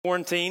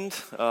Quarantined,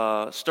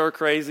 stir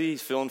crazy,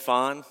 he's feeling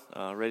fine,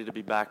 ready to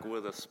be back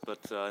with us.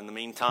 But in the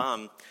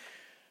meantime,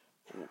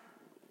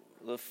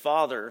 the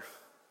Father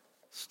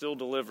still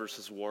delivers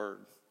His Word.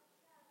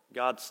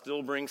 God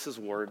still brings His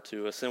Word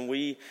to us, and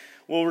we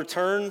will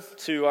return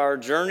to our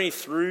journey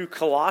through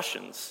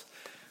Colossians.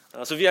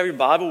 So if you have your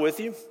Bible with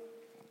you,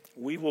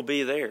 we will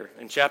be there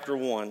in chapter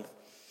 1.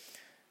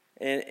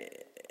 And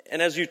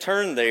as you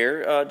turn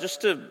there,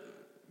 just to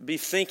be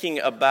thinking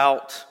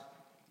about,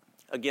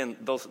 again,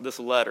 this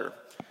letter,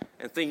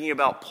 and thinking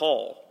about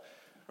Paul,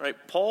 right?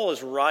 Paul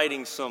is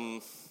writing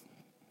some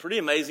pretty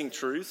amazing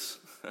truths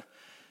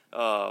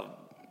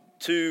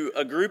to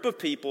a group of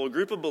people, a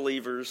group of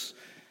believers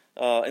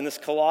in this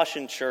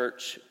Colossian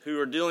church who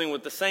are dealing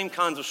with the same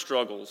kinds of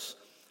struggles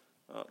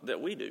that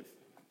we do,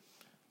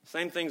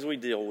 same things we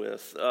deal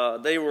with.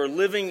 They were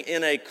living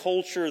in a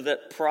culture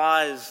that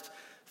prized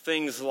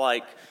things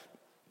like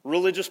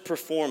religious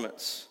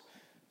performance,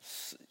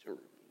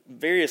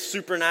 various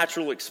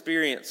supernatural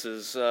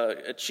experiences,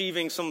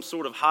 achieving some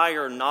sort of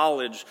higher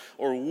knowledge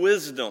or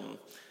wisdom,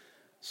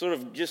 sort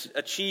of just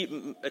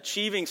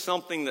achieving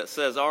something that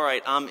says, all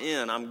right, I'm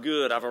in, I'm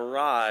good, I've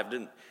arrived.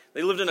 And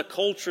they lived in a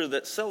culture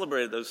that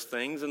celebrated those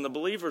things, and the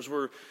believers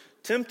were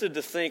tempted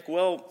to think,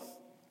 well,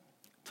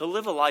 to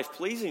live a life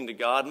pleasing to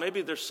God,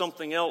 maybe there's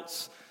something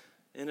else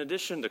in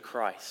addition to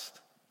Christ.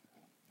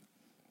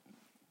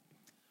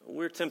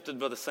 We're tempted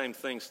by the same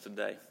things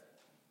today,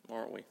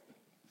 aren't we?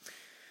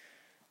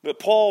 But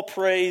Paul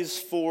prays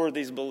for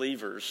these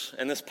believers.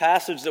 And this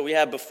passage that we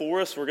have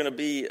before us, we're going to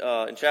be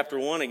in chapter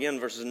 1, again,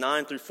 verses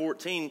 9 through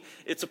 14.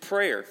 It's a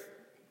prayer.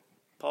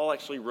 Paul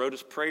actually wrote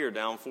his prayer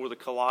down for the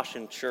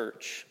Colossian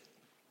church.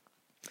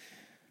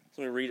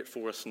 So let me read it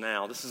for us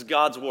now. This is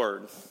God's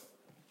word,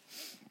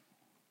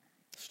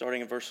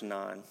 starting in verse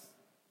 9.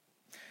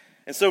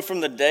 And so from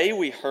the day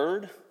we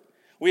heard,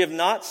 we have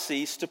not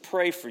ceased to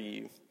pray for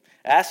you,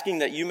 asking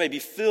that you may be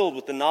filled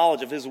with the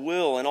knowledge of His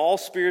will and all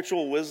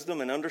spiritual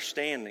wisdom and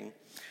understanding,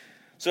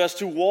 so as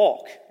to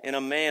walk in a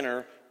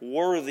manner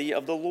worthy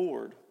of the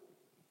Lord,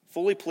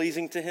 fully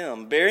pleasing to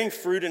Him, bearing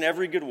fruit in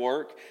every good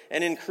work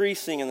and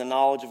increasing in the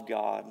knowledge of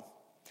God.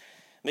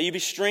 May you be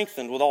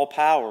strengthened with all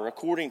power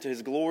according to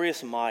His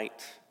glorious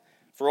might,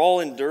 for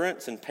all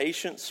endurance and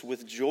patience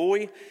with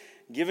joy,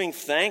 giving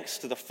thanks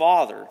to the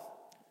Father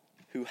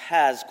who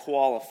has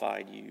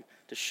qualified you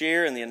to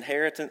share in the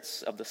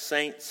inheritance of the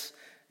saints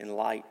in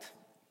light.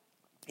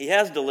 He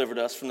has delivered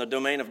us from the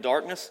domain of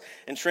darkness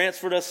and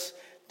transferred us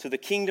to the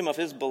kingdom of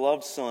His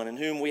beloved Son, in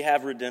whom we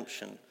have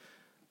redemption,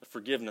 the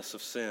forgiveness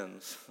of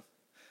sins.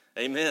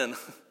 Amen.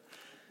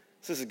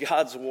 This is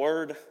God's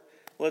word.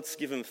 Let's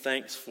give Him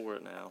thanks for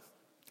it now.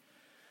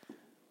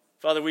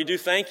 Father, we do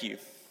thank You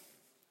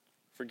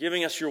for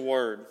giving us Your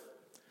word,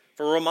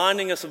 for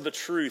reminding us of the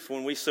truth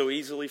when we so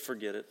easily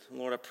forget it. And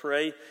Lord, I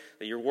pray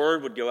that Your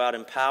word would go out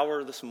in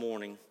power this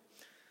morning,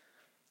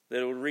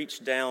 that it would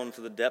reach down to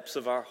the depths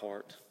of our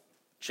heart,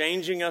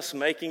 changing us,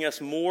 making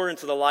us more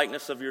into the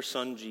likeness of Your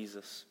Son,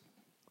 Jesus.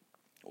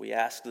 We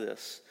ask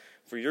this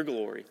for Your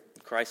glory.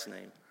 In Christ's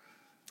name,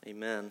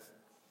 amen.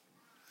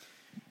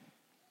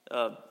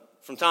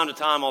 From time to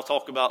time, I'll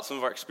talk about some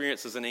of our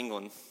experiences in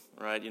England,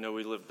 right? You know,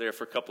 we lived there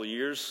for a couple of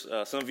years.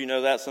 Some of you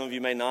know that, some of you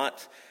may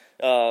not.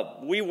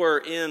 We were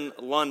in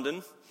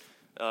London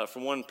for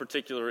one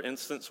particular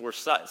instance where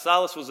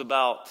Silas was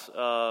about...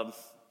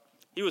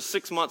 He was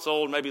 6 months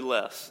old, maybe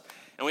less.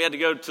 And we had to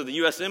go to the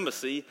U.S.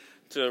 Embassy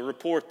to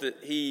report that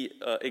he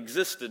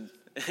existed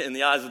in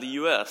the eyes of the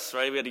U.S.,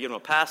 right? We had to give him a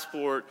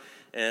passport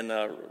and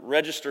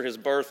register his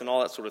birth and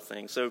all that sort of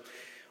thing. So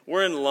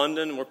we're in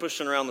London, we're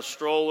pushing around the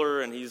stroller,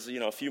 and he's,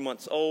 a few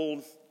months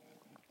old.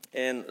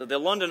 And the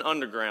London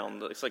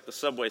Underground, it's like the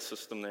subway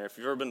system there. If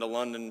you've ever been to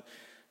London,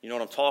 you know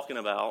what I'm talking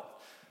about.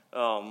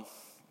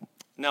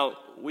 Now,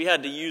 we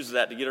had to use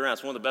that to get around.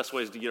 It's one of the best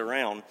ways to get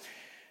around.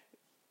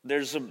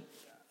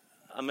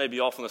 I may be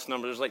off on this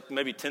number, there's like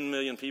maybe 10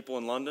 million people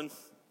in London,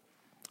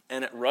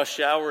 and at rush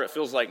hour, it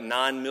feels like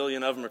 9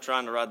 million of them are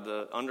trying to ride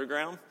the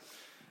underground.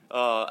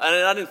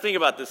 And I didn't think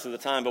about this at the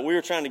time, but we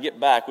were trying to get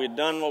back. We had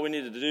done what we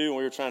needed to do, and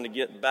we were trying to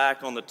get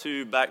back on the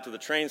tube, back to the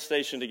train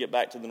station, to get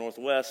back to the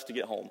Northwest, to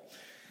get home.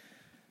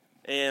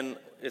 And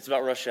it's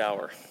about rush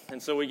hour.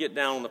 And so we get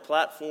down on the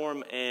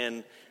platform,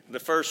 and the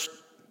first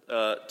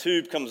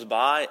tube comes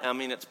by. I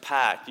mean, it's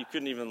packed. You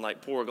couldn't even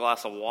pour a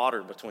glass of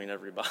water between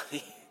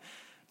everybody.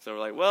 So we're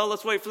like, well,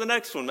 let's wait for the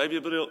next one. Maybe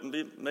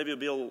it'll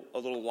be a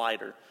little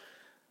lighter.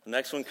 The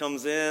next one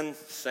comes in,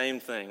 same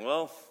thing.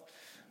 Well,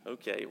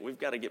 okay, we've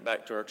got to get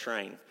back to our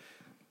train.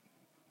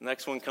 The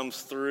next one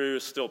comes through,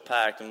 it's still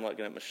packed. I'm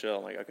looking at Michelle,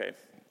 I'm like, okay,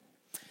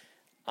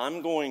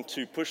 I'm going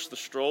to push the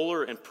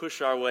stroller and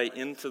push our way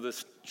into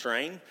this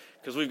train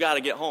because we've got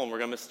to get home. We're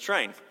going to miss the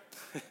train.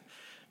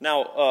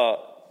 Now,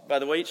 by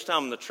the way, each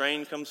time the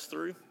train comes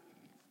through,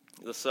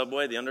 the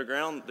subway, the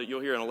underground, that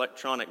you'll hear an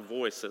electronic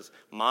voice says,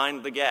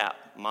 mind the gap,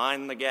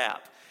 mind the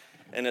gap.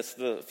 And it's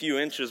the few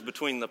inches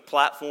between the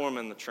platform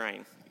and the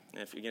train.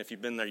 And if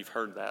you've been there, you've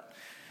heard that.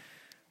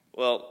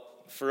 Well,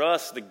 for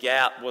us, the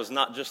gap was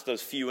not just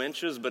those few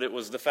inches, but it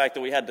was the fact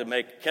that we had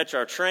to catch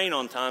our train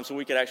on time so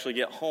we could actually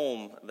get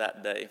home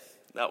that day.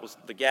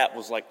 The gap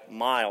was like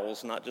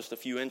miles, not just a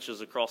few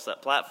inches across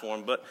that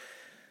platform, but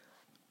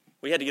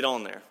we had to get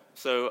on there.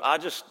 So I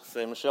just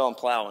said, Michelle, I'm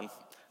plowing.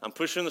 I'm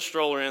pushing the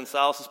stroller in.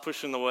 Silas is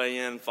pushing the way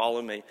in.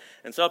 Follow me.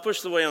 And so I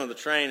pushed the way onto the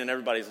train, and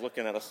everybody's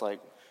looking at us like,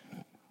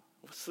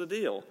 what's the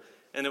deal?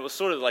 And it was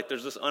sort of like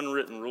there's this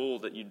unwritten rule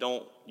that you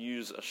don't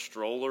use a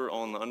stroller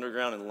on the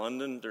underground in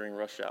London during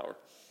rush hour.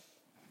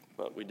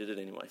 But we did it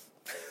anyway.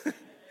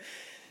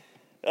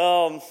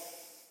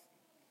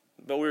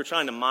 But we were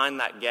trying to mind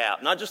that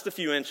gap. Not just a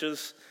few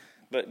inches,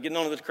 but getting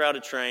onto this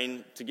crowded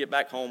train to get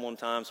back home on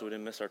time so we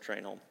didn't miss our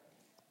train home.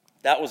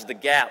 That was the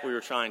gap we were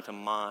trying to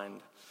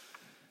mind.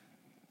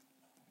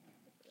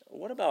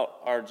 What about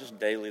our just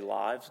daily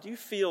lives? Do you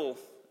feel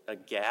a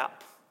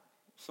gap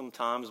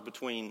sometimes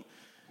between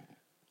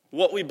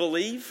what we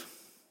believe,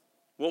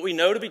 what we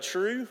know to be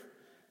true,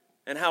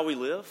 and how we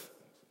live?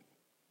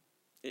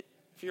 If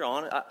you're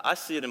honest, I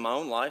see it in my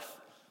own life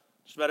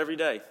just about every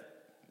day.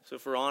 So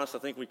if we're honest, I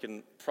think we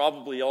can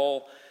probably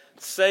all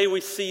say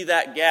we see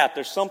that gap.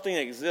 There's something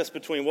that exists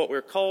between what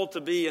we're called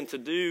to be and to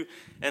do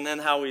and then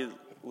how we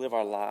live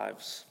our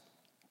lives.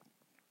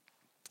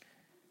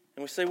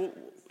 And we say, well,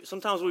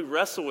 sometimes we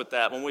wrestle with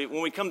that. When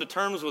we come to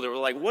terms with it, we're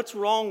like, what's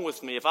wrong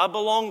with me? If I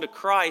belong to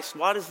Christ,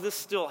 why does this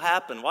still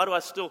happen? Why do I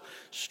still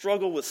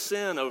struggle with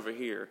sin over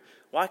here?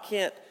 Why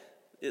can't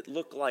it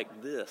look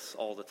like this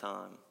all the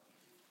time?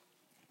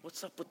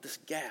 What's up with this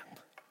gap?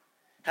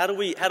 How do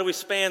we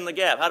span the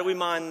gap? How do we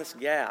mind this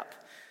gap?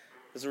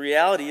 Because the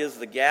reality is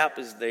the gap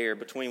is there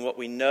between what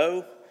we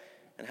know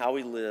and how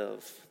we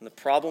live. And the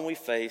problem we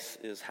face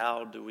is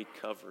how do we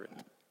cover it?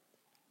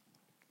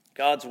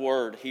 God's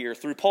word here,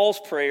 through Paul's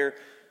prayer,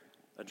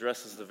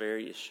 addresses the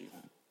very issue.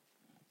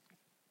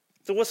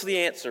 So what's the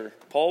answer,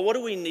 Paul? What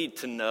do we need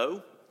to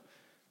know?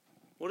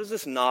 What is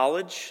this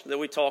knowledge that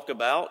we talk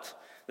about?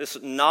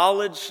 This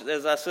knowledge,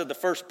 as I said, the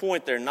first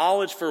point there,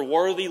 knowledge for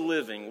worthy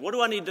living. What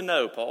do I need to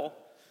know, Paul?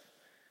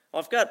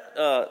 Well, I've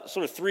got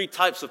sort of three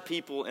types of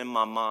people in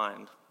my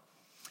mind.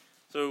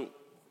 So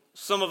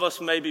some of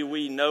us, maybe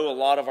we know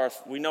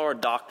our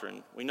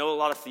doctrine. We know a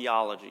lot of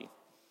theology.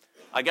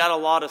 I got a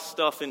lot of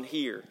stuff in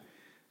here.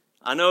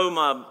 I know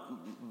my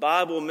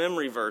Bible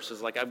memory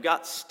verses. Like I've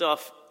got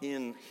stuff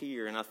in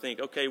here. And I think,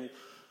 okay,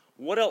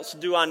 what else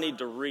do I need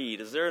to read?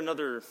 Is there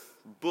another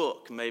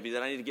book maybe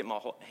that I need to get my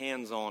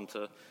hands on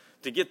to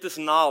get this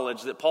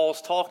knowledge that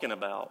Paul's talking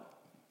about?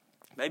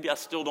 Maybe I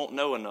still don't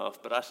know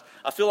enough, but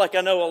I feel like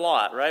I know a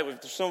lot, right?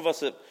 There's some of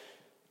us that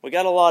we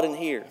got a lot in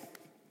here.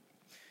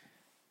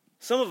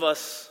 Some of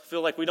us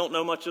feel like we don't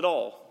know much at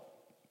all.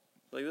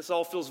 Like this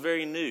all feels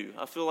very new.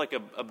 I feel like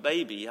a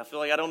baby. I feel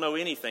like I don't know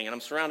anything, and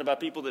I'm surrounded by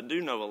people that do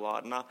know a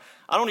lot, and I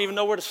don't even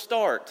know where to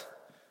start.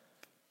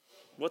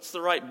 What's the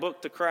right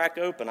book to crack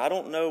open? I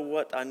don't know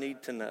what I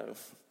need to know.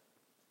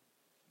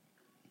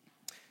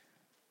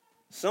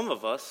 Some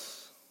of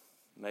us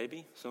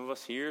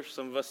here,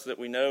 some of us that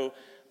we know,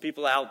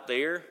 people out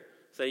there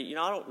say,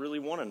 I don't really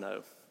want to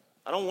know.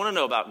 I don't want to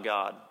know about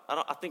God.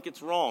 I think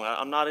it's wrong.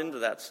 I'm not into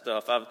that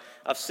stuff.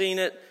 I've seen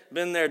it,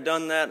 been there,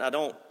 done that. I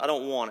don't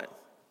want it.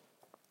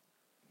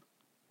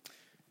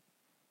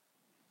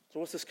 So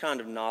what's this kind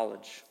of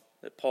knowledge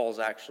that Paul's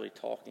actually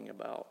talking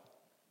about?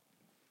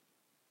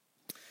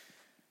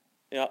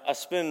 I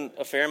spend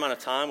a fair amount of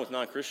time with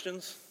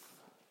non-Christians,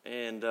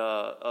 and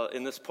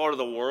in this part of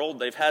the world,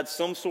 they've had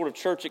some sort of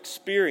church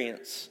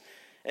experience.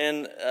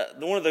 And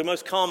one of the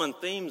most common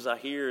themes I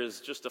hear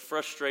is just a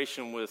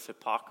frustration with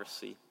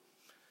hypocrisy.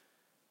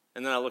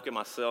 And then I look at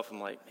myself and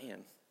I'm like, man,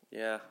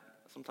 yeah,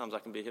 sometimes I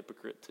can be a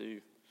hypocrite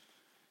too.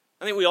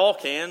 I think we all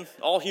can.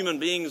 All human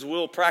beings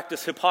will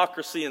practice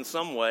hypocrisy in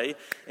some way.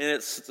 And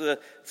it's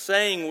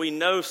saying we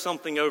know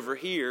something over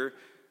here,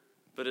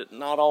 but it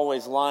not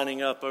always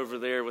lining up over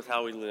there with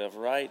how we live,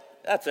 right?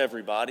 That's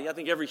everybody. I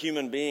think every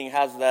human being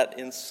has that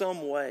in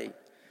some way.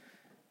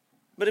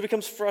 But it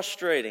becomes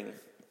frustrating.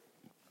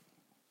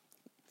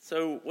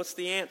 So what's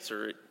the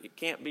answer? It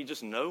can't be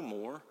just know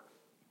more,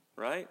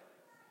 right?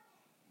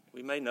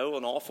 We may know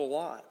an awful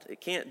lot.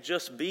 It can't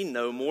just be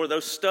know more,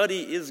 though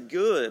study is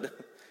good.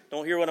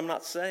 Don't hear what I'm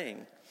not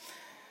saying.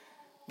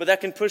 But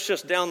that can push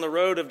us down the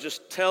road of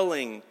just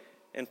telling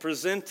and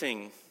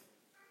presenting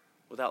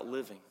without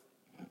living.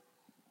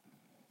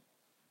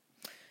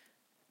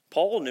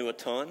 Paul knew a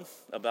ton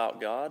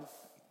about God.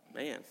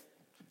 Man,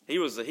 he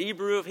was the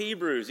Hebrew of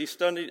Hebrews. He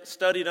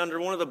studied under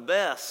one of the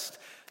best.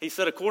 He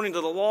said, according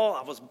to the law,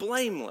 I was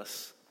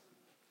blameless.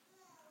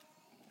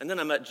 And then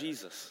I met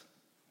Jesus.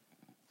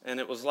 And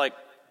it was like,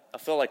 I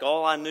felt like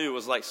all I knew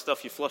was like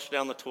stuff you flush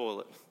down the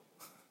toilet.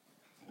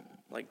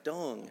 Like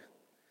dung.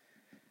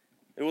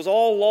 It was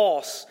all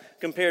loss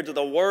compared to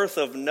the worth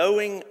of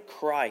knowing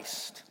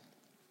Christ.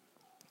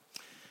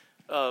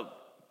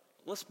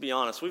 Let's be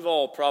honest. We've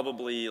all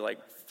probably like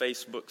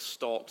Facebook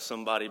stalked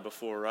somebody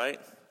before, right?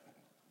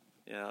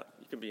 Yeah,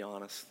 you can be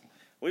honest.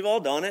 We've all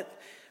done it.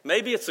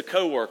 Maybe it's a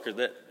coworker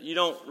that you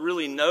don't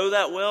really know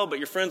that well, but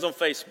you're friends on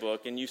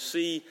Facebook, and you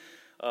see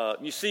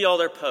you see all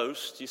their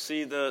posts, you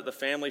see the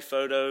family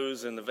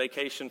photos and the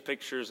vacation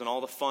pictures and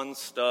all the fun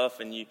stuff,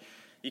 and you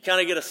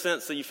kind of get a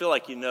sense that you feel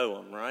like you know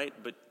them, right?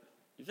 But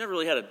you've never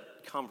really had a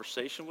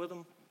conversation with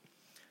them.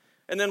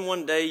 And then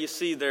one day you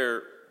see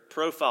their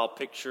profile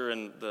picture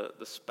and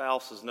the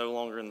spouse is no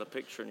longer in the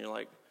picture, and you're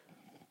like,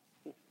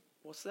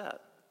 what's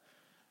that?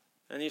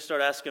 And you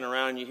start asking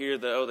around, and you hear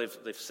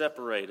they've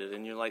separated,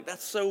 and you're like,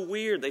 that's so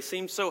weird. They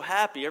seem so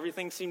happy.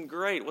 Everything seemed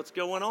great. What's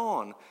going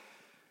on?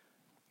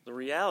 The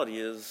reality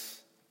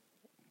is,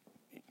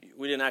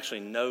 we didn't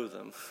actually know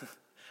them.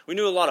 We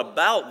knew a lot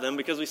about them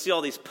because we see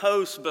all these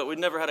posts, but we'd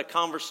never had a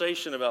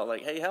conversation about,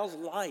 like, hey, how's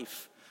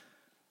life?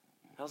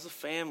 How's the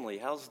family?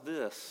 How's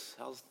this?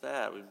 How's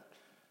that? Do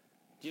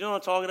you know what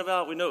I'm talking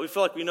about? We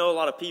feel like we know a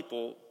lot of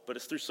people, but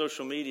it's through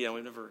social media, and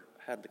we've never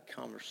had the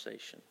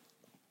conversation.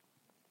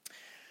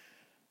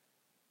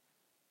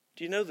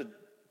 Do you know the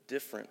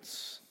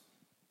difference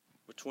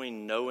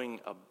between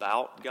knowing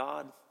about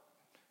God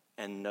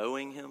and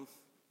knowing Him?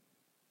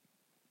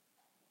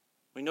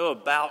 We know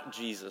about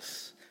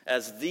Jesus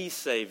as the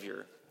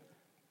Savior,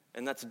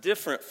 and that's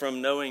different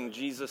from knowing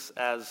Jesus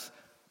as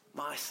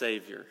my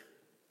Savior.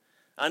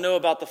 I know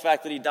about the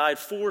fact that He died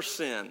for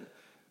sin,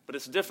 but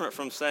it's different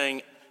from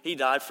saying He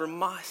died for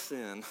my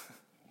sin.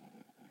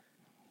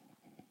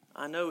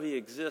 I know He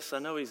exists, I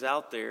know He's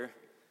out there,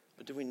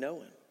 but do we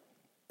know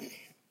Him?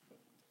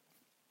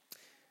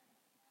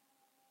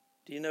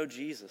 Do you know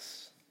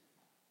Jesus?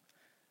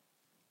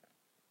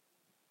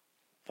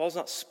 Paul's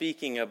not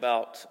speaking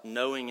about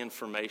knowing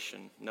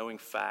information, knowing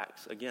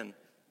facts. Again,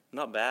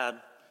 not bad.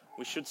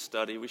 We should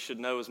study. We should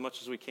know as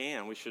much as we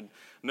can. We should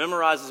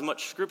memorize as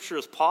much Scripture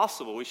as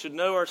possible. We should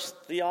know our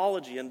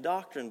theology and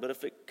doctrine. But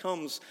if it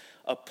comes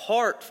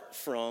apart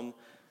from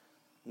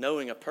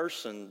knowing a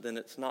person, then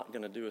it's not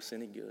going to do us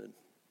any good.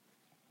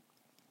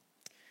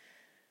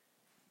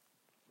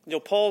 You know,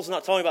 Paul's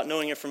not talking about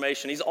knowing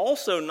information. He's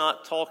also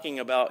not talking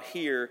about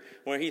here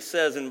where he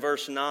says in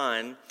verse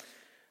 9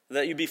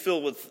 that you be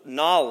filled with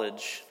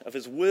knowledge of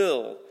His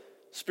will,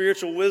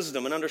 spiritual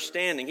wisdom, and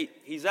understanding.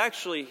 He's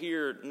actually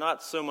here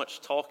not so much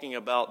talking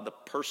about the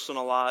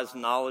personalized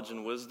knowledge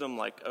and wisdom,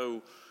 like,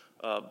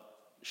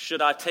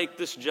 should I take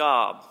this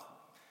job?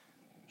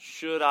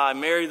 Should I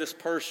marry this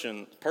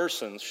person?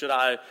 Should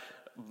I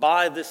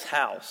buy this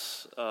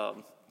house?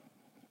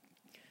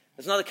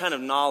 It's not the kind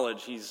of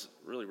knowledge he's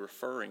really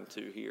referring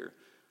to here.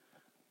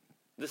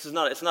 It's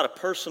not a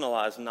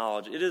personalized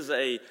knowledge. It is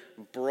a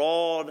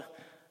broad,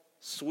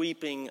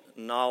 sweeping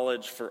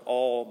knowledge for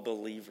all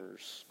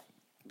believers,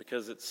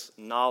 because it's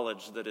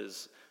knowledge that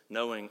is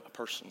knowing a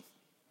person,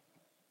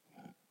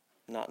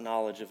 not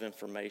knowledge of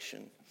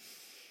information.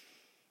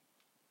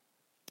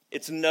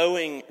 It's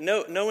knowing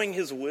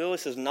His will. It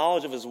says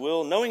knowledge of His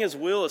will. Knowing His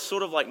will is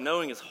sort of like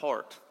knowing His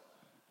heart,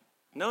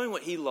 knowing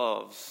what He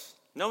loves,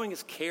 knowing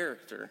His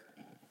character.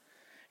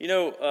 You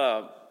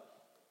know,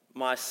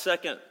 my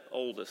second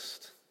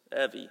oldest,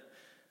 Evie,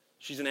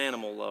 she's an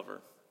animal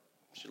lover.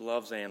 She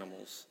loves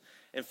animals.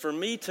 And for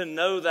me to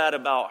know that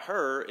about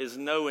her is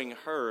knowing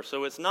her.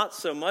 So it's not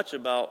so much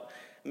about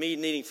me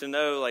needing to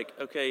know, like,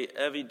 okay,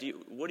 Evie,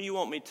 what do you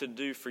want me to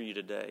do for you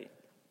today?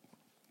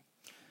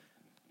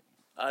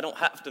 I don't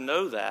have to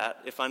know that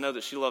if I know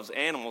that she loves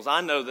animals.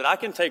 I know that I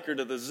can take her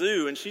to the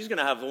zoo and she's going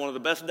to have one of the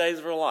best days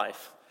of her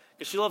life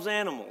because she loves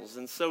animals.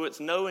 And so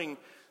it's knowing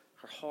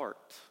her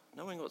heart,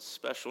 knowing what's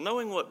special,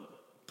 knowing what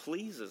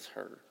pleases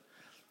her,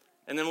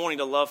 and then wanting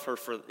to love her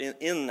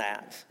in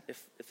that,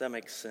 if that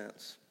makes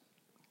sense.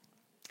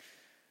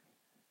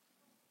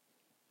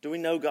 Do we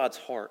know God's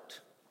heart?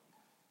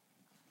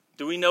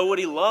 Do we know what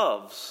He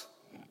loves?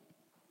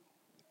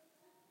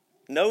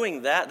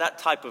 Knowing that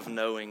type of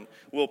knowing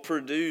will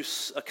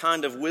produce a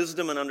kind of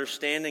wisdom and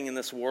understanding in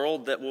this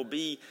world that will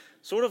be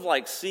sort of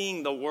like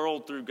seeing the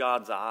world through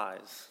God's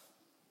eyes.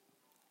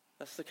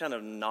 That's the kind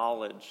of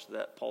knowledge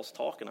that Paul's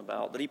talking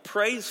about, that he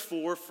prays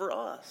for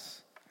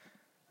us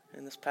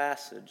in this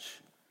passage.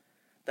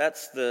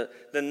 That's the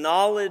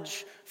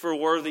knowledge for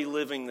worthy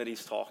living that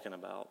he's talking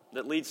about,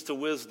 that leads to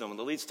wisdom,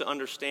 that leads to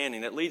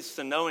understanding, that leads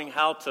to knowing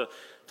how to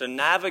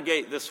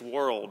navigate this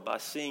world by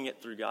seeing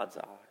it through God's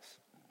eyes.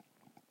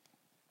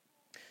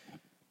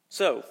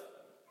 So,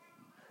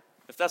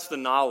 if that's the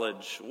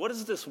knowledge, what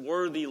does this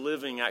worthy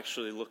living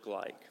actually look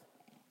like?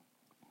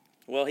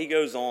 Well, he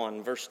goes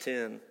on, verse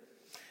 10.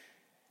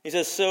 He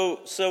says,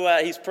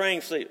 he's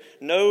praying,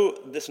 know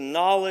this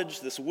knowledge,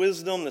 this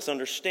wisdom, this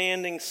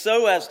understanding,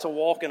 so as to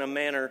walk in a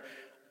manner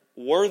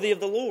worthy of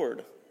the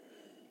Lord,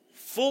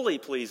 fully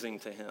pleasing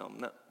to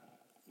Him.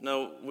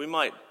 No, we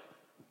might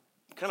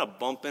kind of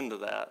bump into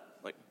that.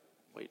 Like,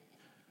 wait,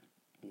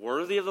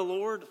 worthy of the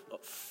Lord?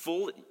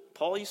 Fully,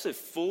 Paul, you said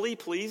fully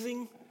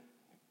pleasing?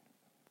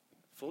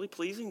 Fully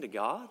pleasing to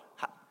God?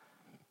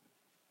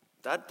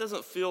 That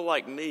doesn't feel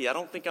like me. I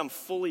don't think I'm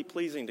fully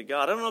pleasing to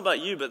God. I don't know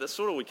about you, but that's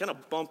sort of, we kind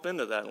of bump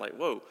into that. Like,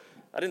 whoa,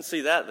 I didn't see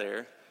that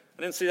there.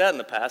 I didn't see that in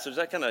the passage.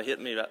 That kind of hit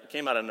me, that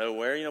came out of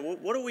nowhere. You know,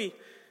 what are we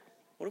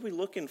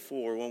looking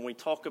for when we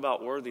talk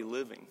about worthy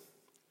living?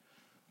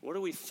 What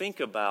do we think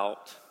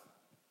about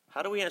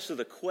How do we answer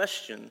the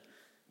question,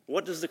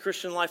 what does the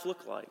Christian life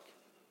look like?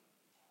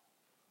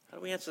 How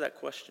do we answer that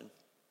question?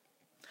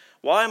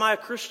 Why am I a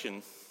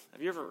Christian?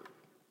 Have you ever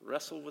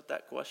wrestled with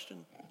that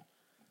question?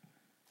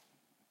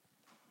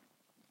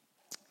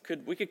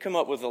 We could come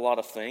up with a lot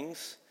of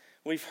things.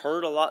 We've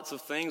heard lots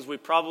of things. We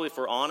probably, if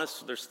we're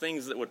honest, there's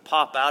things that would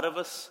pop out of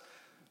us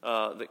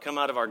that come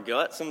out of our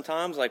gut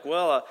sometimes. Like,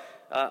 well,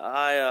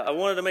 I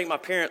wanted to make my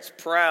parents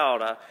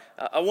proud.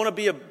 I want to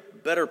be a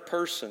better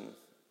person.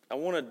 I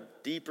want a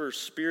deeper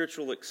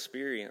spiritual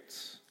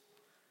experience.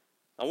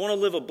 I want to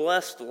live a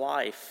blessed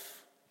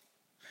life.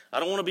 I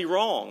don't want to be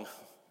wrong.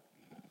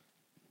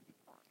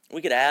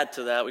 We could add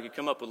to that. We could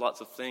come up with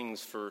lots of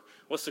things for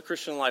what's the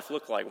Christian life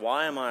look like?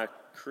 Why am I a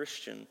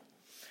Christian?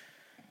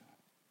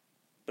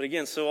 But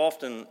again, so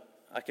often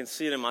I can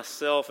see it in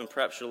myself, and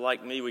perhaps you're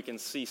like me, we can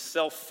see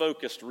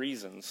self-focused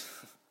reasons.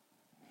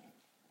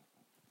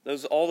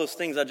 All those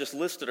things I just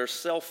listed are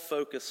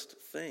self-focused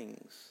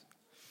things.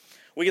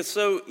 We can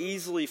so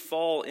easily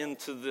fall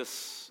into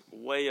this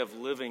way of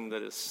living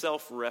that is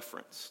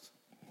self-referenced.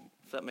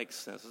 If that makes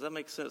sense. Does that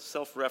make sense?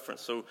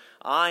 Self-reference. So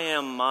I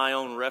am my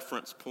own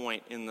reference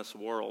point in this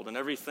world, and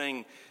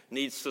everything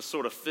needs to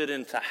sort of fit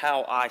into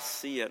how I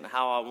see it and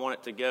how I want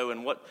it to go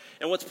and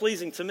what's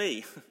pleasing to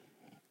me.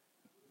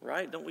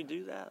 Right? Don't we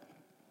do that?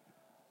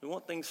 We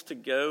want things to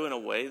go in a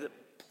way that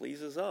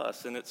pleases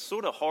us, and it's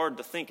sort of hard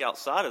to think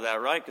outside of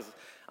that, right? Because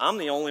I'm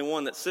the only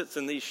one that sits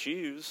in these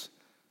shoes.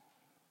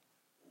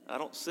 I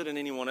don't sit in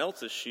anyone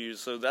else's shoes,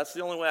 so that's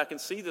the only way I can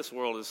see this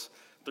world is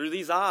through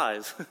these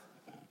eyes.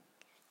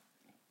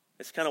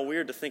 It's kind of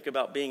weird to think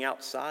about being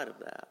outside of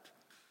that.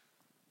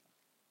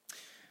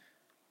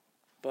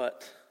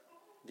 But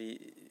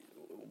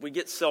we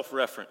get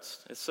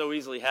self-referenced. It so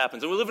easily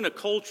happens. And we live in a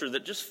culture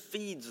that just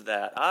feeds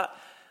that. I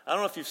don't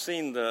know if you've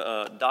seen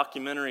the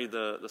documentary,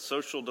 The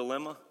Social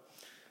Dilemma.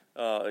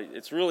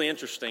 It's really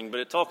interesting, but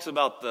it talks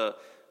about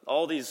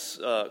all these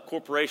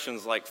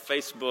corporations like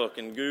Facebook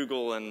and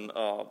Google and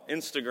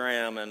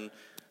Instagram and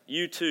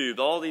YouTube,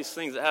 all these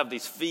things that have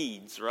these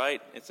feeds,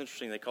 right? It's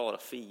interesting they call it a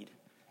feed.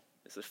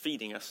 It's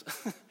feeding us.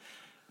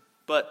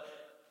 But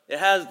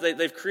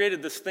they've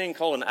created this thing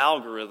called an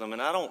algorithm, and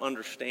I don't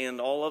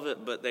understand all of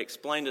it, but they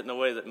explained it in a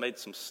way that made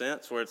some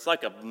sense, where it's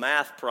like a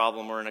math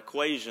problem or an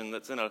equation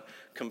that's in a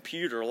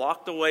computer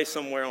locked away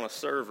somewhere on a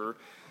server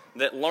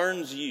that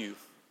learns you.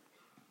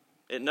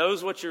 It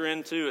knows what you're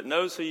into. It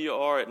knows who you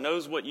are. It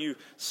knows what you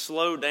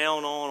slow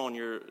down on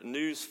your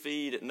news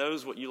feed. It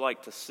knows what you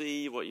like to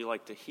see, what you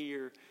like to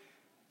hear.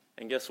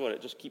 And guess what?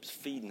 It just keeps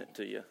feeding it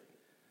to you.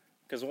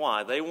 Because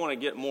why? They want to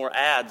get more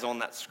ads on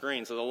that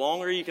screen. So the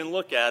longer you can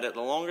look at it,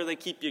 the longer they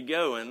keep you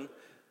going,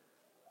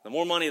 the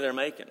more money they're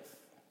making.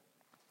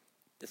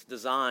 It's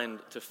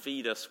designed to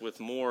feed us with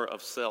more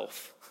of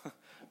self,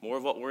 more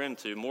of what we're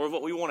into, more of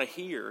what we want to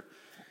hear.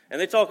 And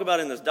they talk about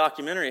in this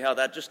documentary how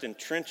that just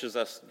entrenches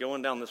us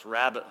going down this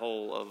rabbit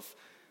hole of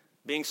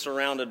being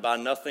surrounded by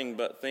nothing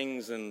but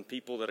things and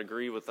people that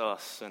agree with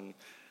us and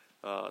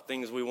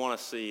things we want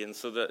to see. And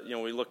so that,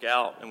 we look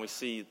out and we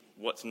see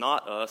what's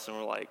not us and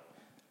we're like,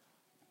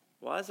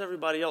 why does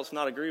everybody else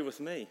not agree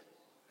with me?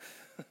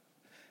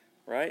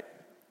 Right?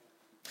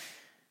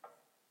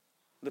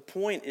 The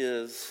point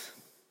is,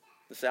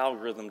 this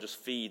algorithm just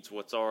feeds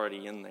what's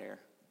already in there.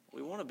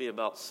 We want to be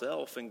about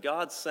self, and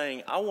God's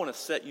saying, I want to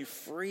set you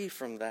free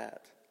from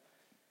that.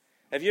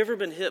 Have you ever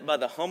been hit by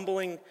the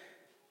humbling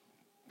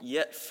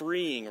yet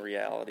freeing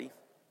reality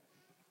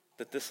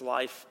that this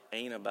life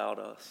ain't about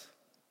us?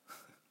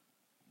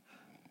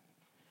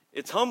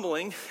 It's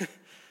humbling.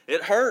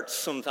 It hurts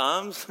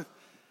sometimes.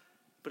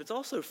 But it's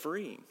also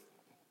freeing,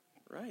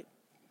 right?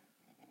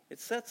 It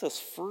sets us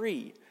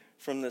free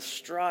from this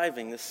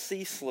striving, this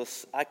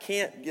ceaseless, I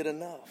can't get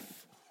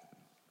enough.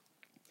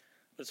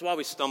 That's why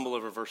we stumble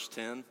over verse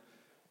 10.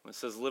 When it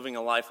says, living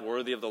a life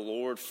worthy of the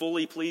Lord,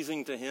 fully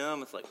pleasing to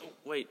Him. It's like, oh,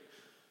 wait,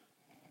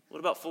 what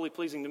about fully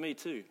pleasing to me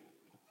too?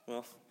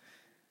 Well,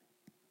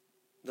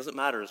 it doesn't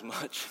matter as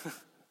much.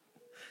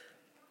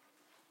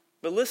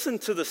 But listen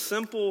to the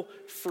simple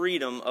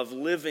freedom of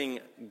living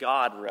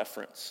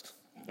God-referenced.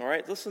 All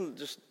right, listen,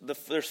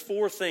 there's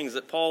 4 things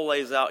that Paul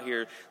lays out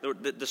here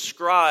that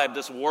describe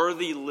this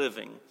worthy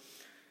living.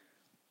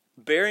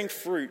 Bearing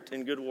fruit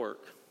in good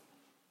work.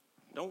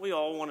 Don't we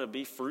all want to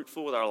be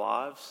fruitful with our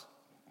lives?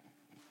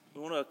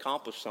 We want to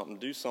accomplish something,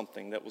 do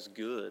something that was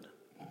good.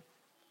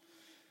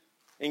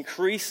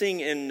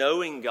 Increasing in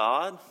knowing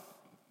God.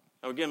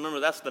 Now again, remember,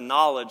 that's the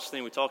knowledge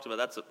thing we talked about.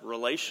 That's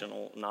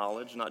relational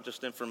knowledge, not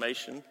just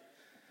information.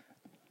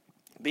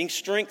 Being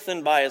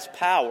strengthened by His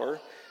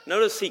power.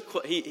 Notice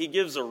he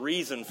gives a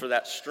reason for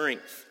that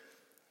strength.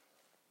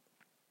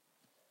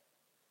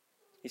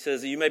 He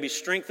says, you may be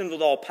strengthened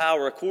with all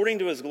power according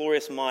to His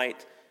glorious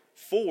might.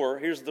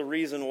 Here's the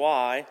reason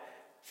why,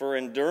 for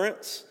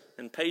endurance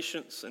and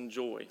patience and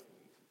joy.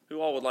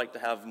 Who all would like to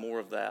have more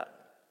of that?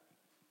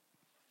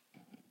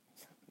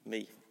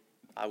 Me.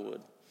 I would.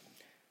 And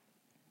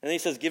then he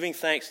says, giving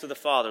thanks to the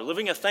Father.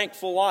 Living a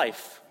thankful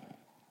life.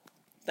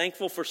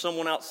 Thankful for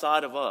someone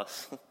outside of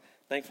us.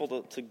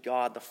 Thankful to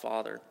God the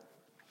Father.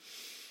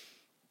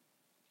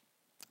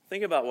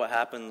 Think about what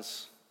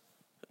happens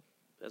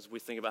as we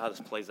think about how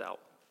this plays out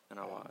in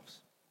our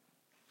lives.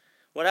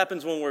 What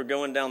happens when we're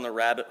going down the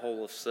rabbit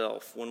hole of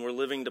self, when we're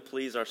living to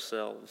please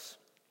ourselves?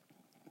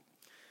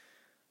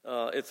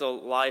 It's a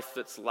life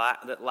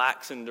that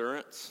lacks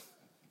endurance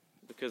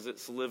because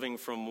it's living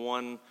from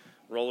one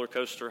roller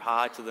coaster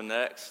high to the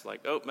next.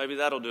 Like, oh, maybe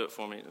that'll do it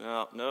for me.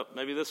 No,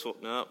 maybe this will.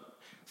 No.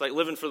 It's like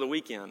living for the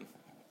weekend,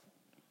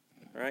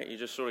 right? You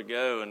just sort of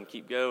go and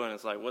keep going.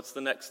 It's like, what's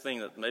the next thing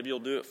that maybe you'll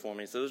do it for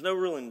me? So there's no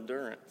real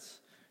endurance.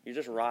 You're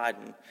just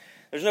riding.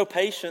 There's no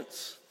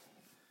patience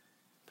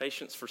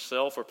for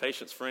self or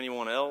patience for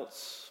anyone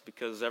else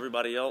because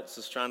everybody else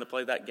is trying to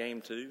play that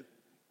game too.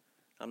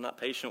 I'm not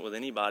patient with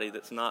anybody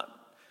that's not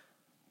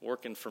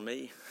working for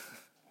me.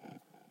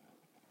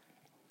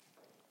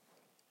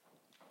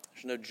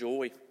 There's no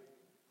joy.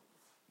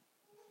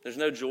 There's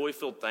no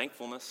joy-filled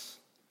thankfulness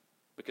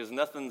because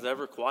nothing's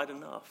ever quite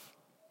enough.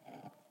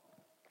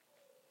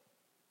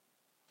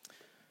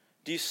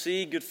 Do you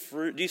see good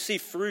fruit? Do you see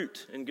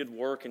fruit and good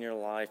work in your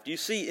life? Do you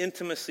see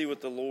intimacy with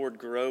the Lord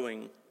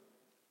growing? Do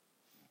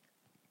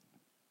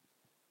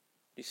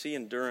you see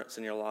endurance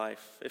in your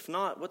life? If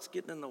not, what's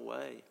getting in the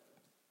way?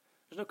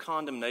 There's no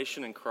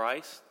condemnation in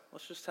Christ.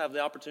 Let's just have the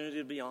opportunity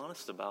to be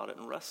honest about it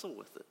and wrestle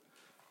with it.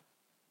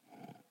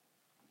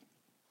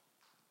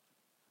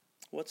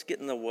 What's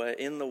getting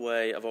in the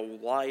way of a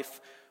life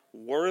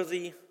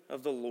worthy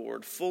of the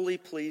Lord, fully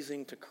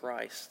pleasing to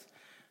Christ?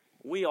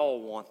 We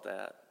all want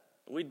that.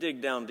 We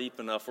dig down deep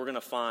enough, we're going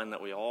to find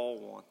that we all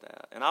want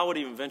that. And I would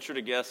even venture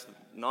to guess that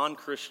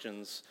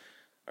non-Christians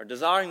are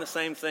desiring the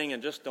same thing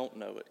and just don't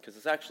know it because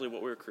it's actually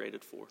what we were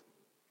created for.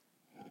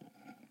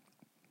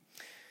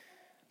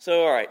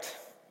 So, all right,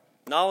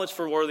 knowledge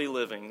for worthy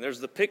living.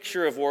 There's the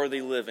picture of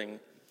worthy living.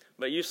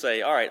 But you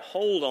say, all right,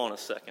 hold on a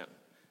second.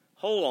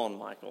 Hold on,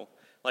 Michael.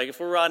 Like if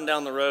we're riding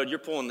down the road, you're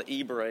pulling the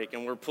e-brake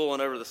and we're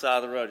pulling over the side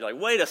of the road. You're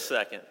like, wait a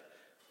second.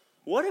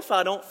 What if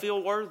I don't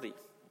feel worthy?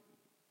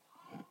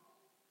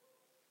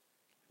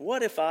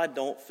 What if I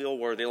don't feel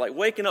worthy? Like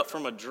waking up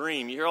from a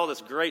dream, you hear all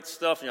this great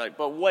stuff and you're like,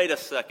 but wait a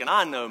second,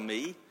 I know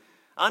me.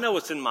 I know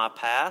what's in my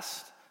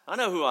past. I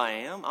know who I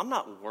am. I'm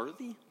not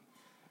worthy.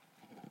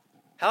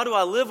 How do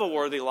I live a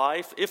worthy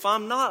life if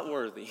I'm not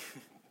worthy?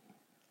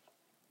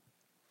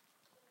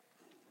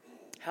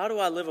 How do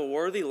I live a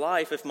worthy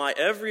life if my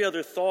every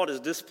other thought is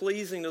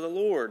displeasing to the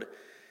Lord?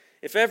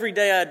 If every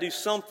day I do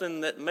something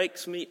that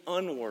makes me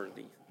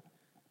unworthy?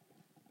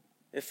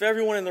 If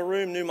everyone in the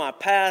room knew my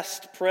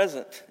past,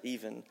 present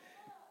even,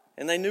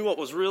 and they knew what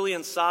was really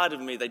inside of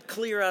me, they'd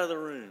clear out of the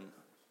room.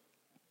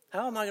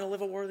 How am I going to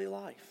live a worthy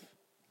life?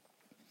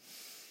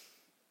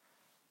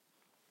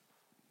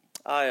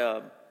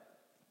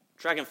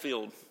 Track and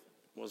field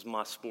was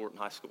my sport in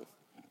high school.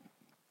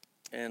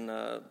 And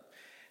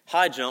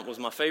high jump was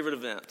my favorite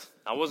event.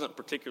 I wasn't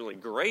particularly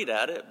great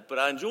at it, but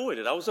I enjoyed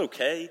it. I was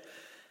okay.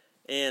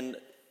 And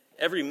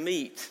every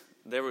meet,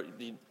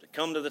 you'd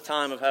come to the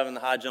time of having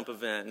the high jump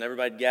event, and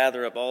everybody'd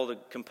gather up all the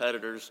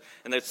competitors,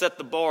 and they'd set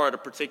the bar at a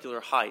particular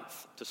height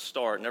to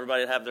start, and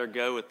everybody'd have their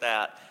go with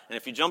that. And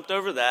if you jumped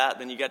over that,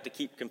 then you got to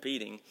keep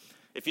competing.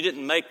 If you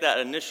didn't make that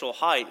initial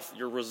height,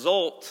 your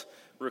result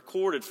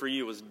recorded for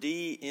you was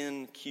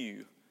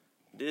DNQ,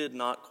 did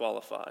not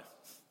qualify.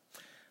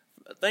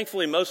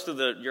 Thankfully, most of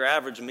your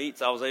average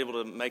meets, I was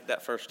able to make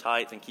that first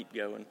height and keep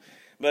going.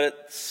 But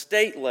at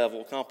state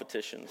level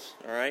competitions,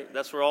 all right,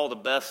 that's where all the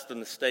best in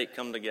the state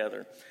come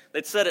together.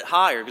 They'd set it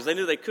higher because they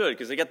knew they could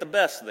because they got the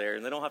best there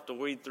and they don't have to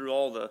weed through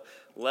all the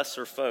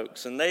lesser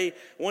folks. And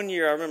one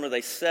year I remember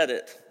they set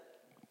it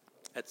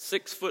at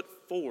 6'4".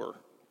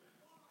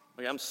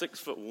 Like I'm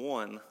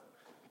 6'1",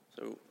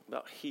 so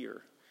about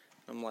here.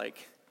 I'm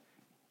like,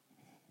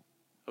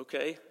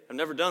 okay, I've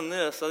never done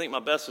this. I think my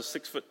best was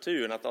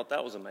 6'2", and I thought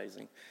that was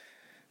amazing.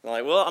 I'm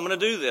like, well, I'm going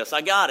to do this.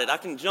 I got it. I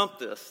can jump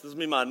this. This will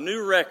be my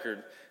new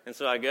record. And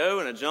so I go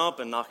and I jump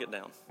and knock it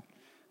down.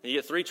 And you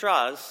get 3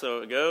 tries,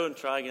 so go and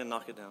try again,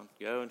 knock it down.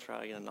 Go and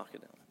try again, knock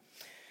it down.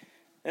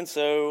 And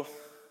so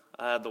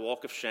I had the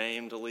walk of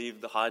shame to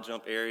leave the high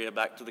jump area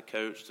back to the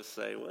coach to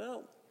say,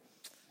 well,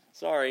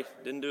 sorry,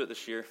 didn't do it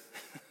this year.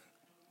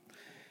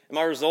 And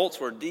my results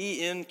were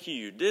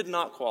DNQ, did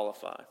not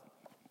qualify.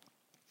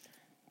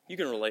 You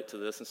can relate to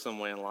this in some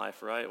way in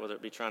life, right? Whether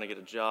it be trying to get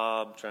a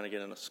job, trying to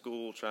get into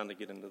school, trying to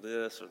get into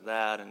this or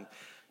that, and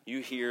you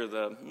hear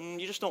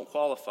you just don't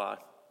qualify.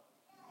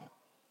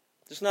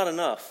 Just not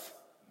enough.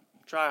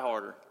 Try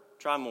harder.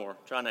 Try more.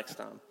 Try next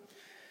time.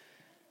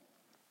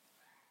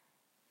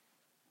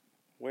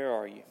 Where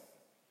are you?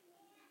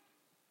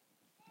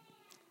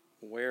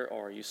 Where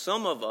are you?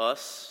 Some of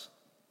us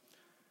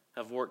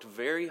have worked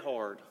very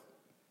hard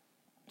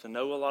to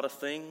know a lot of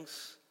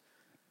things,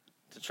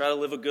 to try to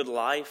live a good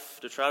life,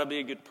 to try to be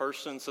a good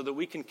person so that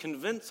we can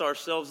convince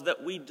ourselves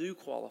that we do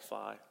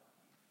qualify.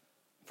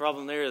 The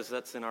problem there is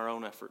that's in our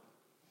own effort.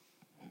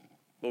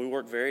 But we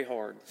work very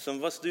hard. Some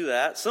of us do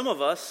that. Some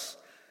of us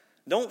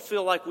don't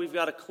feel like we've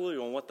got a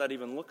clue on what that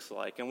even looks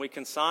like. And we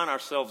consign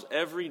ourselves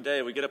every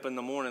day. We get up in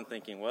the morning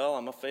thinking, well,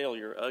 I'm a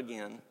failure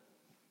again.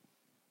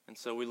 And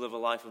so we live a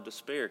life of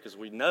despair because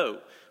we know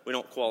we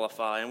don't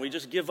qualify, and we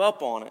just give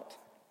up on it.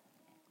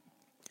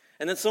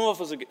 And then some of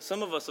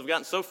us have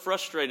gotten so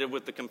frustrated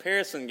with the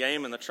comparison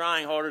game and the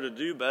trying harder to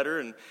do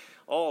better and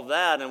all of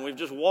that, and we've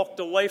just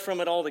walked away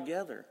from it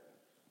altogether.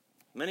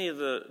 Many of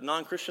the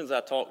non-Christians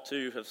I talk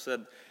to have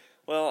said,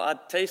 well, I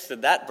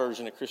tasted that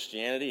version of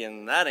Christianity,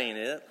 and that ain't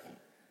it.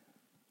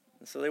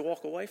 And so they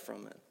walk away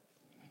from it.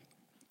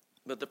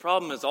 But the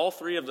problem is all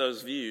three of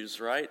those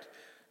views, right?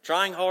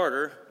 Trying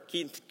harder,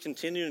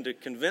 continuing to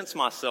convince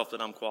myself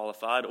that I'm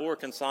qualified, or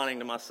consigning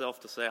to myself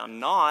to say I'm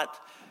not,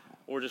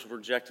 or just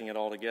rejecting it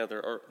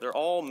altogether. Or they're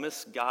all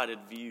misguided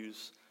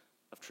views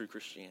of true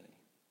Christianity.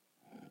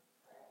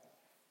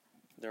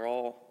 They're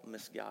all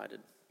misguided.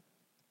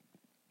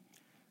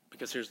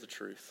 Because here's the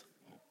truth.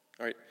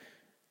 All right,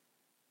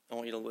 I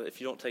want you to,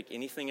 if you don't take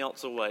anything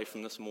else away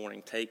from this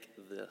morning,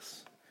 take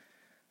this.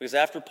 Because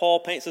after Paul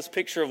paints this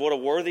picture of what a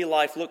worthy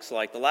life looks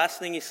like, the last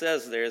thing he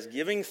says there is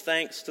giving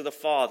thanks to the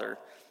Father.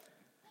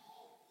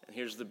 And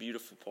here's the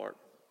beautiful part.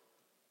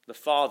 The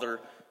Father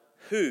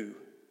who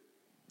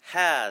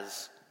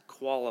has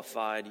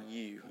qualified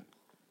you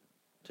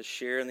to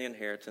share in the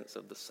inheritance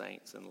of the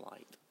saints in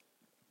light.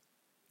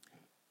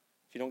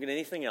 If you don't get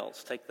anything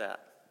else, take that.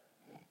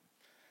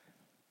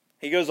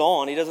 He goes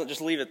on. He doesn't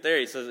just leave it there.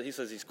 He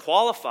says he's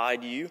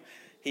qualified you.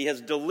 He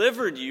has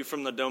delivered you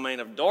from the domain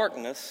of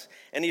darkness,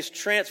 and he's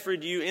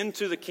transferred you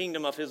into the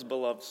kingdom of his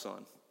beloved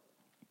Son.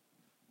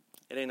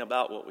 It ain't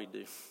about what we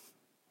do.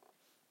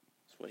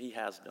 It's what he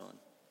has done.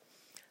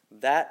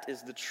 That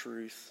is the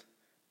truth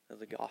of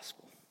the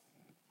gospel.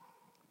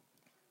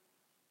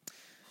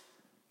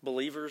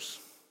 Believers,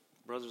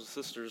 brothers and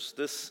sisters,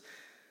 this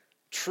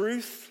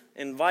truth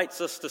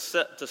invites us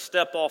to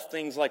step off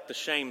things like the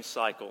shame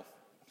cycle.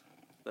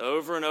 The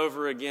over and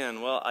over again,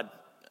 well,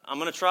 I'm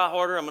going to try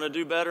harder, I'm going to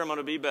do better, I'm going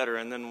to be better.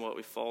 And then what?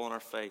 We fall on our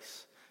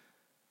face.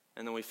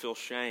 And then we feel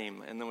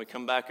shame. And then we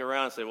come back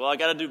around and say, well, I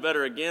got to do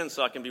better again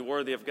so I can be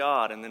worthy of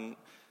God. And then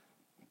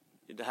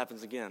it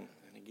happens again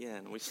and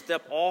again. We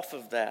step off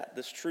of that.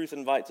 This truth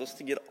invites us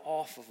to get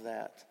off of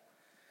that.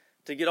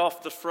 To get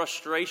off the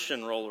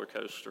frustration roller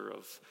coaster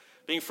of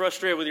being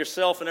frustrated with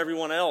yourself and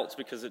everyone else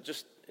because it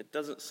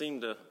doesn't seem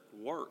to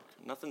work.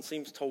 Nothing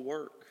seems to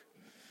work.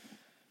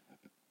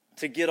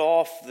 To get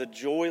off the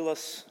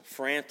joyless,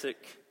 frantic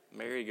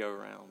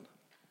merry-go-round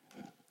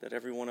that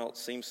everyone else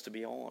seems to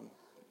be on.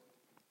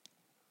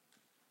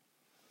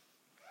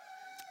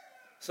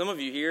 Some of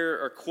you here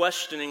are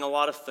questioning a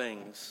lot of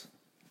things.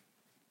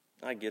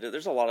 I get it.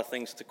 There's a lot of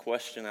things to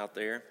question out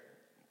there.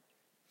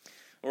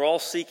 We're all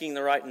seeking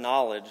the right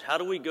knowledge. How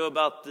do we go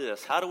about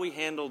this? How do we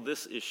handle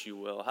this issue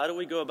well? How do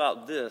we go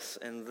about this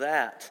and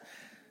that?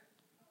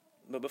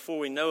 But before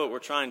we know it, we're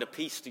trying to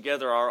piece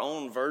together our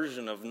own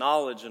version of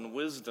knowledge and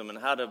wisdom and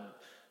how to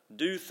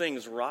do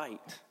things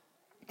right.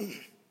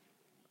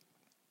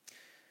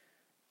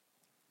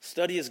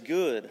 Study is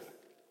good.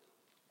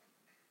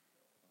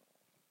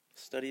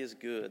 Study is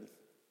good.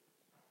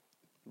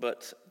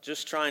 But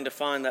just trying to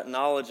find that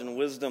knowledge and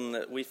wisdom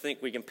that we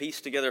think we can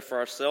piece together for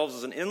ourselves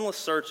is an endless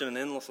search in an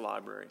endless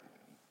library.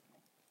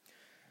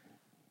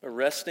 But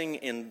resting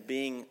in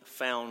being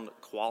found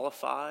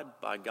qualified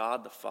by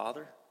God the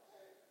Father,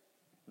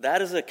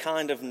 that is a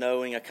kind of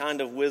knowing, a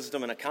kind of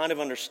wisdom, and a kind of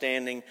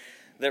understanding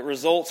that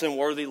results in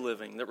worthy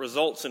living, that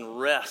results in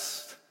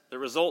rest, that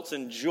results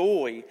in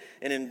joy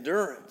and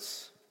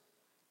endurance.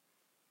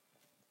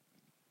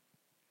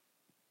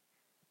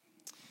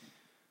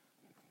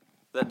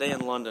 That day in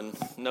London,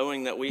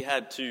 knowing that we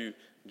had to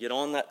get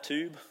on that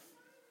tube,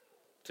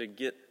 to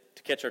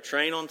catch our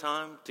train on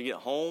time, to get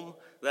home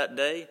that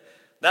day,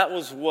 that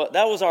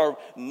was our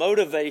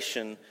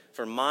motivation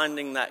for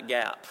minding that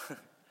gap.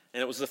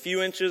 And it was the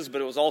few inches,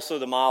 but it was also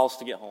the miles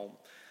to get home.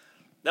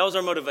 That was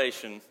our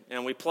motivation,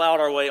 and we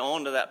plowed our way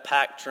onto that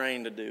packed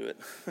train to do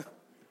it.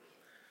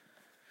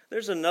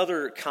 There's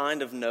another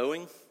kind of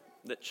knowing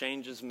that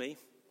changes me.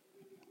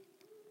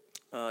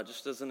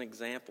 Just as an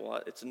example,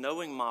 it's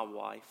knowing my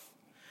wife.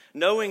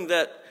 Knowing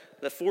that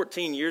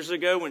 14 years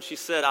ago when she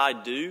said, I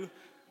do,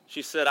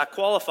 she said, I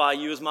qualify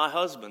you as my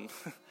husband.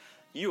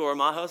 You are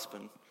my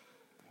husband.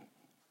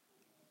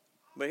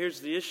 But here's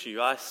the issue.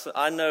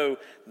 I know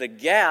the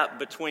gap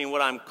between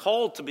what I'm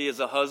called to be as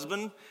a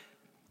husband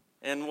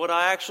and what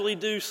I actually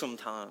do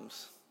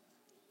sometimes.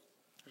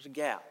 There's a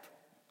gap.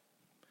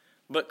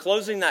 But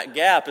closing that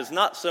gap is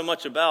not so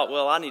much about,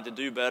 well, I need to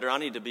do better, I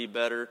need to be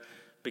better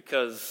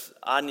because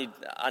I need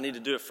to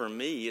do it for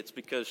me. It's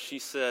because she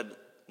said,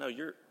 no,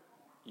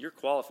 you're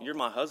qualified, you're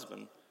my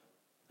husband.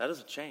 That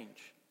doesn't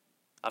change.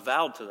 I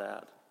vowed to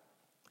that.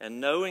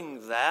 And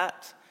knowing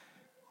that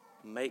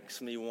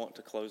makes me want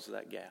to close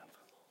that gap.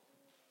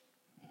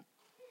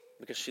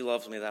 Because she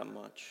loves me that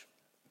much.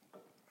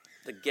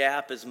 The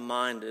gap is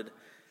minded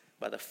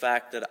by the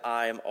fact that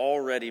I am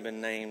already been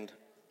named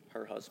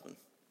her husband.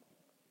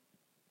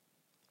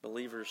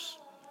 Believers,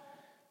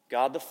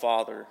 God the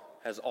Father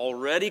has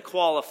already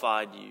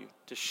qualified you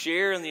to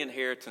share in the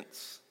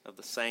inheritance of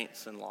the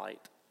saints in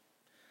light.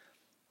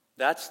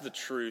 That's the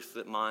truth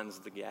that minds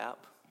the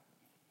gap.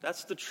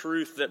 That's the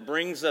truth that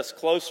brings us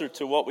closer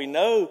to what we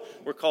know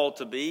we're called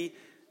to be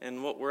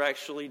and what we're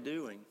actually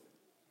doing.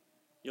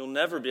 You'll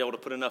never be able to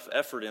put enough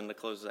effort in to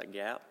close that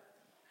gap.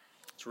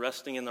 It's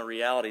resting in the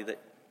reality that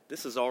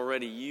this is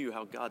already you,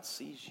 how God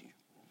sees you.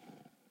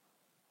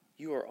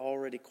 You are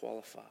already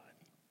qualified.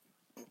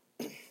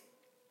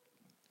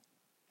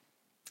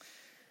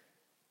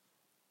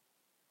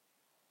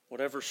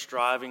 Whatever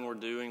striving we're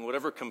doing,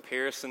 whatever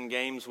comparison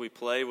games we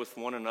play with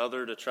one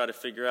another to try to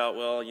figure out,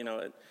 well,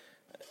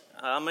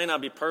 I may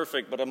not be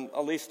perfect, but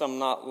at least I'm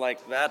not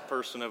like that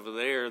person over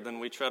there, then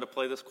we try to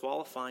play this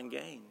qualifying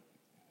game.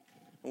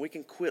 And we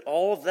can quit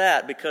all of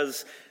that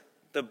because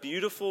the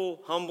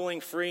beautiful,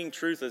 humbling, freeing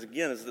truth is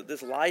that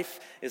this life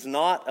is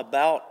not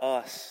about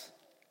us.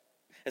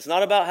 It's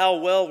not about how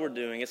well we're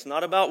doing. It's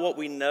not about what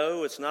we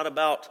know. It's not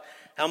about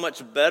how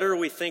much better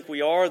we think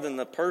we are than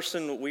the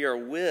person we are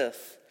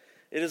with.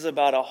 It is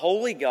about a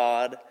holy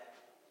God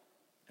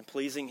and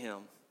pleasing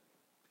Him.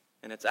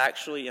 And it's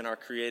actually in our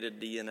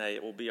created DNA.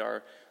 It will be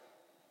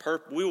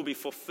we will be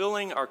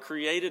fulfilling our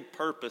created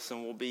purpose,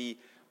 and we'll be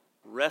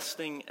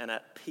resting and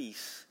at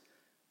peace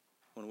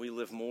when we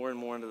live more and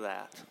more into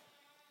that.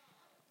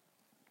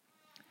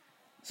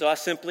 So I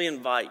simply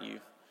invite you,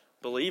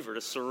 believer,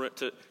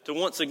 to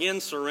once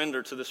again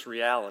surrender to this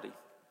reality.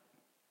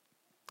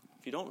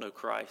 If you don't know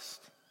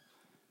Christ,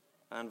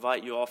 I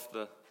invite you off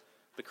the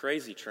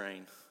crazy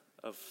train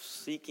of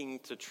seeking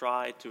to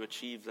try to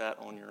achieve that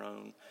on your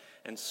own,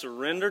 and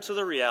surrender to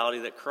the reality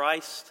that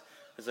Christ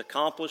has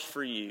accomplished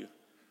for you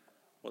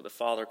what the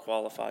Father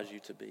qualifies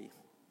you to be,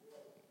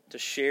 to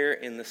share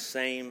in the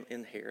same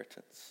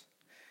inheritance.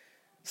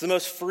 It's the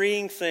most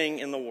freeing thing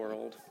in the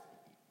world.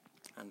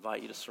 I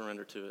invite you to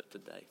surrender to it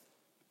today.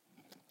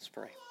 Let's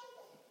pray.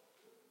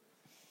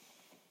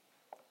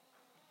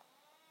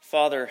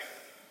 Father,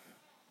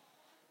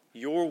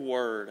 your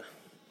word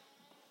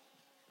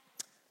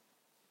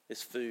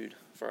is food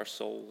for our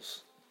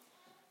souls.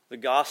 The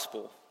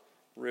gospel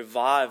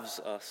revives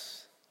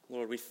us.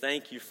 Lord, we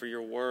thank you for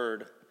your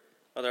word.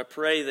 Father, I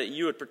pray that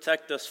you would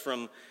protect us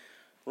from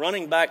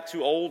running back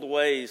to old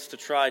ways to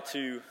try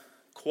to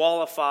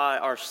qualify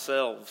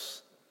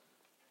ourselves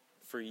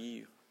for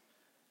you,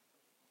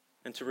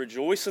 and to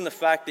rejoice in the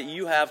fact that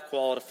you have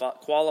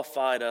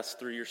qualified us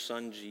through your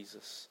Son,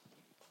 Jesus.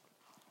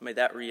 May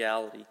that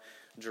reality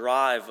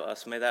drive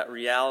us. May that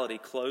reality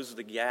close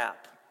the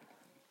gap.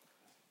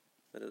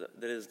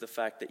 That is the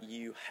fact that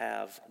you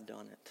have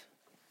done it.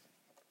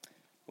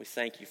 We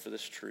thank you for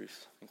this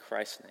truth. In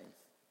Christ's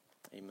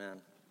name,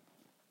 amen.